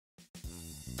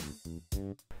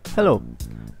Hello,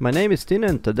 my name is Tine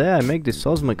and today I make this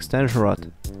Osmo extension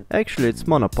rod. Actually it's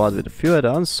monopod with a few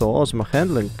add-ons so Osmo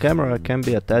handle and camera can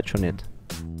be attached on it.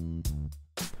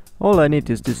 All I need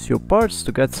is these few parts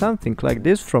to get something like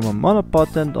this from a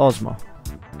monopod and Osmo.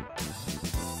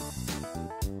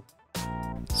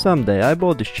 Someday I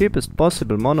bought the cheapest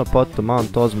possible monopod to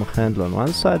mount Osmo handle on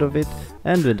one side of it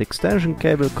and with extension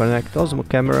cable connect Osmo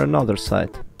camera on other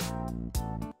side.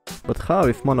 But how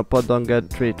if monopod don't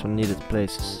get treated on needed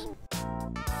places?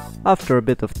 After a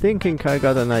bit of thinking I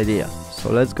got an idea,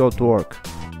 so let's go to work.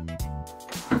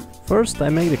 First I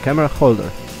make the camera holder.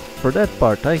 For that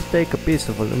part I take a piece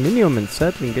of aluminium and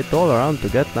settling it all around to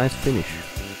get nice finish.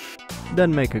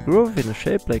 Then make a groove in a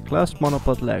shape like last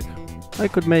monopod leg. I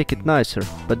could make it nicer,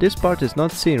 but this part is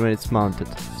not seen when it's mounted,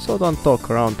 so don't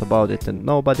talk around about it and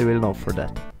nobody will know for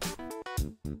that.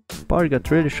 Part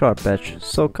got really sharp edge,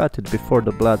 so cut it before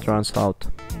the blood runs out.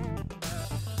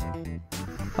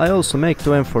 I also make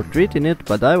 2M4 treat in it,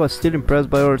 but I was still impressed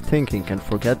by our thinking and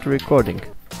forget the recording.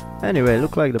 Anyway,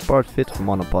 look like the part fit for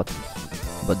monopod.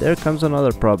 But there comes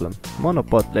another problem.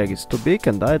 Monopod leg is too big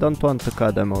and I don't want to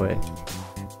cut them away.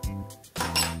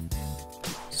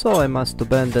 So I must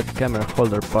bend that camera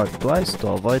holder part twice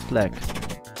to avoid lag.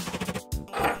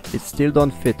 It still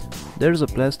don't fit. There's a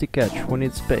plastic edge who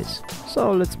needs space.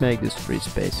 So let's make this free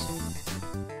space.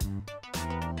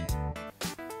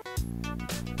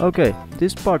 Okay,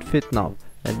 this part fit now,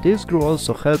 and this screw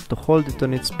also helped to hold it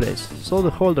on its place, so the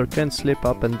holder can't slip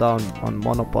up and down on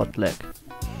monopod leg.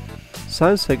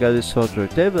 Since I got this rotary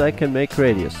table I can make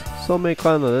radius, so make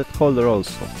one of that holder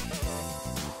also.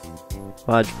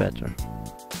 Much better.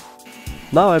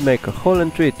 Now I make a hole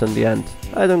and treat on the end.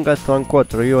 I don't got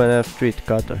 1/4 UNF treat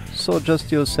cutter, so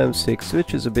just use M6,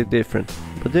 which is a bit different,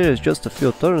 but there is just a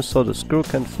few turns so the screw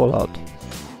can't fall out.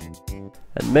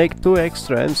 And make 2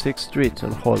 extra M6 treats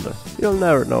on holder, you'll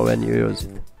never know when you use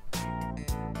it.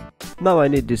 Now I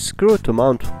need this screw to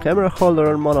mount camera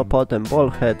holder on monopod and ball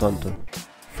head onto.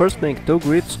 First make 2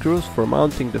 grip screws for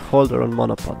mounting the holder on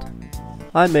monopod.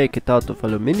 I make it out of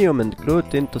aluminium and glue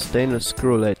it into stainless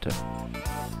screw later.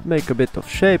 Make a bit of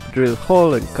shape, drill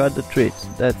hole and cut the treat,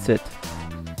 that's it.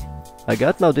 I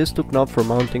got now this 2 knob for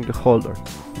mounting the holder,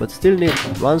 but still need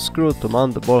 1 screw to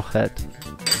mount the ball head.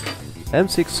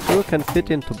 M6 screw can fit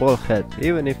into ball head,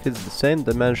 even if it's the same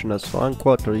dimension as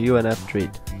 1/4 UNF treat.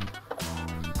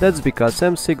 That's because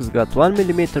M6 got 1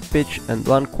 mm pitch and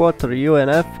 1/4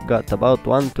 UNF got about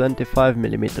 125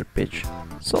 mm pitch,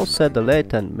 so set the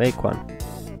lathe and make one.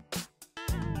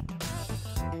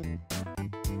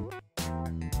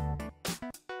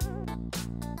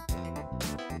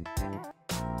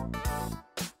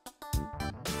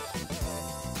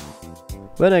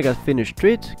 When I got finished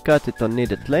treat, cut it on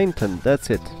needed length and that's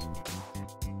it.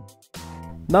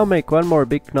 Now make one more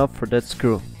big knob for that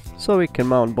screw, so we can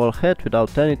mount ball head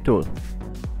without any tool.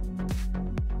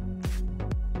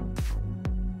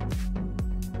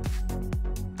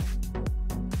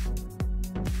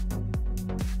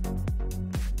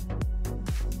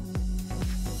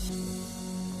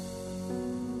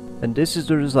 And this is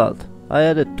the result. I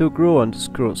added 2 glue on the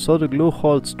screw, so the glue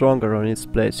holds stronger on its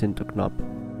place into knob.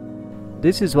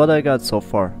 This is what I got so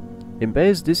far. In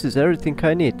base this is everything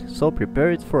I need, so prepare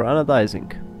it for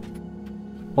anodizing.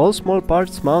 All small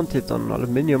parts mounted on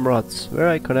aluminium rods, where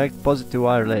I connect positive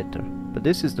wire later, but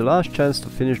this is the last chance to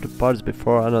finish the parts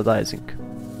before anodizing.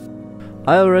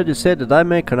 I already said that I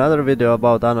make another video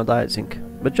about anodizing,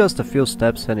 but just a few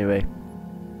steps anyway.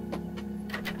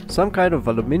 Some kind of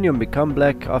aluminium become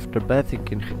black after bathing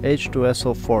in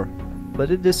H2SO4, but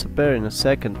it disappears in a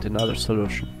second in other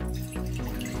solution.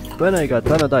 When I got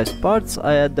anodized parts,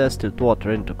 I add distilled water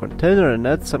into container and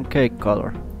add some cake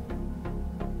color.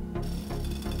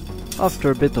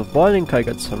 After a bit of boiling I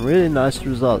got some really nice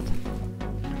result.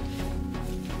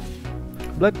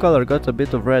 Black color got a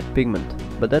bit of red pigment,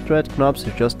 but that red knobs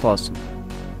is just awesome.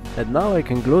 And now I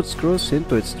can glue screws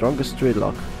into its strongest treat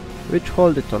lock, which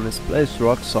hold it on its place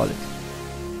rock solid.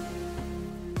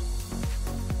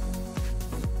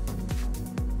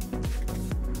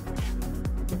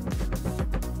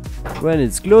 When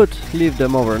it's glued, leave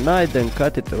them overnight, then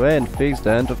cut it away and fix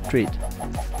the end of treat.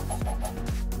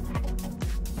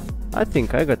 I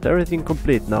think I got everything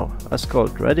complete now, as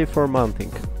called ready for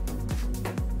mounting.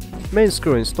 Main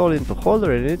screw installed into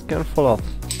holder and it can fall off.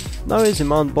 Now easy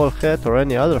mount ball head or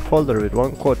any other holder with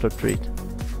 1/4 treat.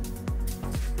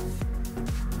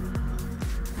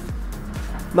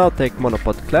 Now take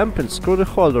monopod clamp and screw the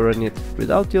holder in it,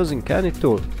 without using any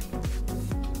tool.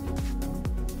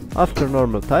 After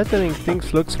normal tightening,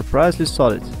 things look surprisingly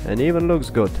solid and even looks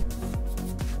good.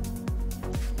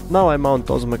 Now I mount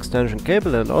Osmo extension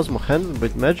cable and Osmo handle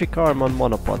with magic arm on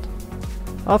monopod.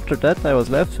 After that I was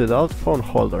left without phone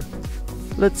holder.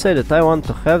 Let's say that I want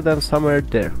to have them somewhere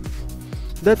there.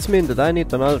 That means that I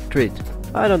need another treat.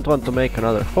 I don't want to make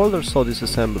another holder, so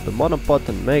disassemble the monopod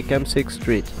and make M6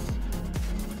 treat.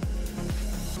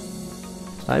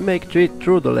 I make treat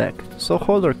through the leg, so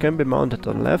holder can be mounted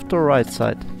on left or right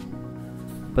side.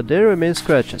 But there remain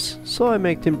scratches, so I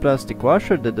make thin plastic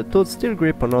washer that the tooth still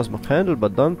grip on Osmo handle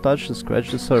but don't touch and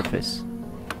scratch the surface.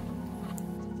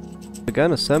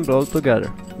 Again assemble all together.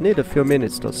 Need a few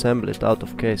minutes to assemble it out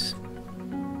of case.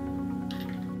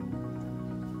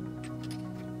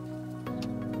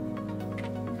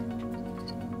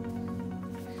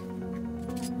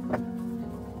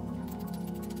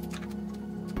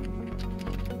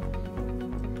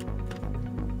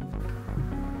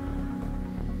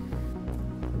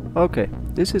 Okay,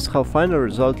 this is how final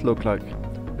result look like.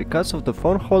 Because of the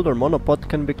phone holder, monopod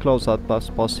can be closed out as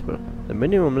possible. The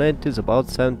minimum length is about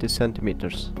 70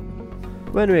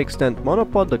 cm. When we extend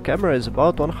monopod, the camera is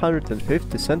about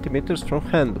 150 cm from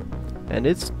handle, and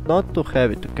it's not too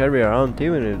heavy to carry around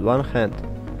even with one hand.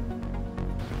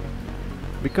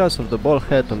 Because of the ball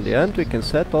head on the end, we can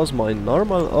set Osmo in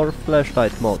normal or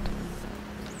flashlight mode.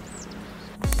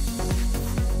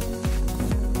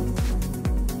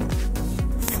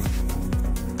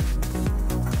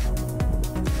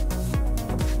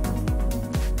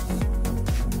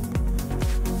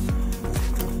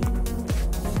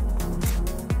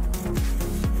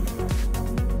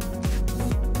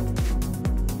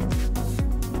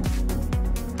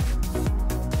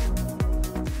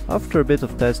 After a bit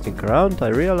of testing around, I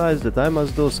realized that I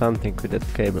must do something with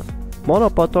that cable.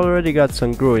 Monopod already got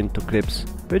some glue into clips,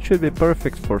 which will be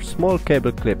perfect for small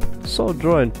cable clip, so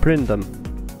draw and print them.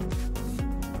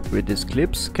 With these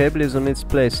clips, cable is on its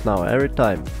place now every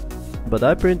time. But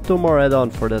I print two more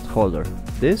add-on for that holder,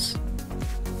 this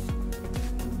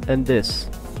and this.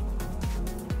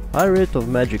 I rid of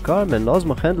magic arm and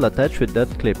Osmo handle attached with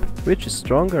that clip, which is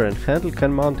stronger and handle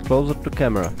can mount closer to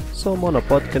camera, so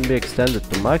monopod can be extended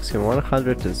to maximum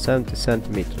 170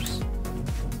 cm.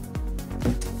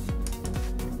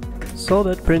 So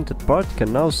that printed part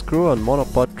can now screw on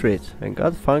monopod treat and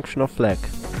got function of leg.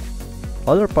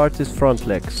 Other part is front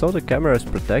leg, so the camera is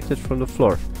protected from the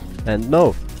floor. And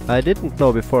no, I didn't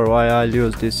know before why I'll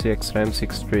use this extra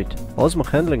M6 treat. Osmo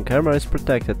handling camera is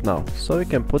protected now, so you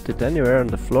can put it anywhere on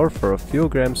the floor for a few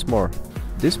grams more.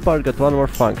 This part got one more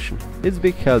function. It's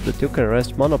big help that you can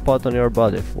rest monopod on your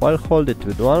body, while hold it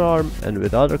with one arm and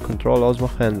with other control Osmo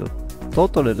handle.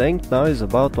 Total length now is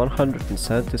about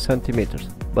 170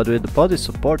 cm, but with the body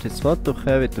support it's not too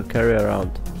heavy to carry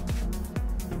around.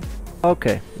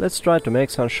 Okay, let's try to make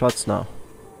some shots now.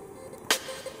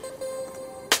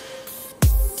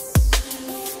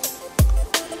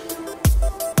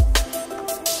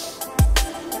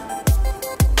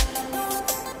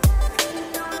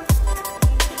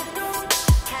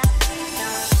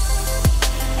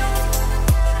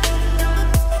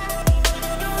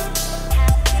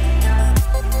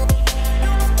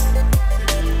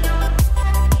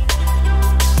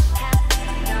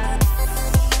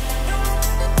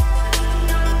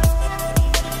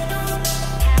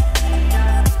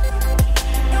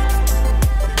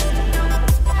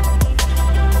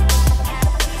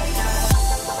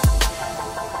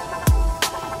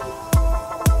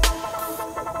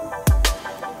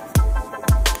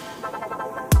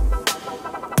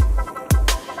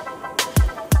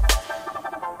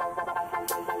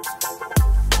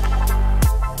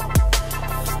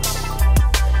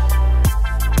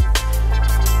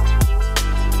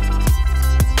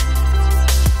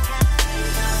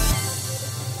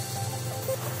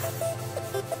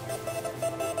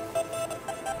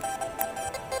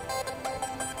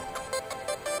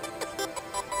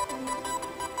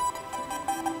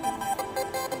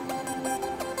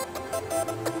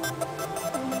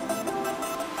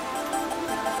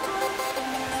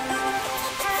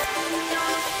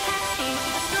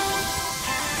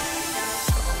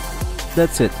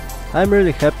 That's it. I'm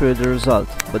really happy with the result,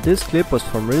 but this clip was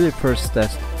from really first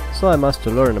test, so I must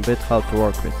learn a bit how to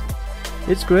work with.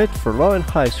 It's great for low and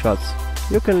high shots.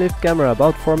 You can lift camera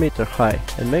about 4 meters high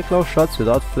and make low shots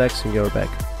without flexing your back.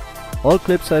 All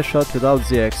clips I shot without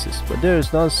Z-axis, but there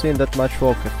is not seen that much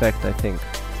walk effect, I think.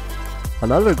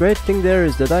 Another great thing there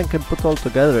is that I can put all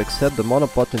together except the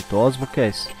monopod into Osmo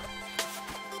case.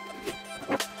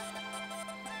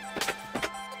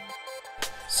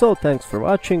 So thanks for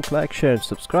watching, like, share and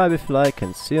subscribe if you like,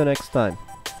 and see you next time.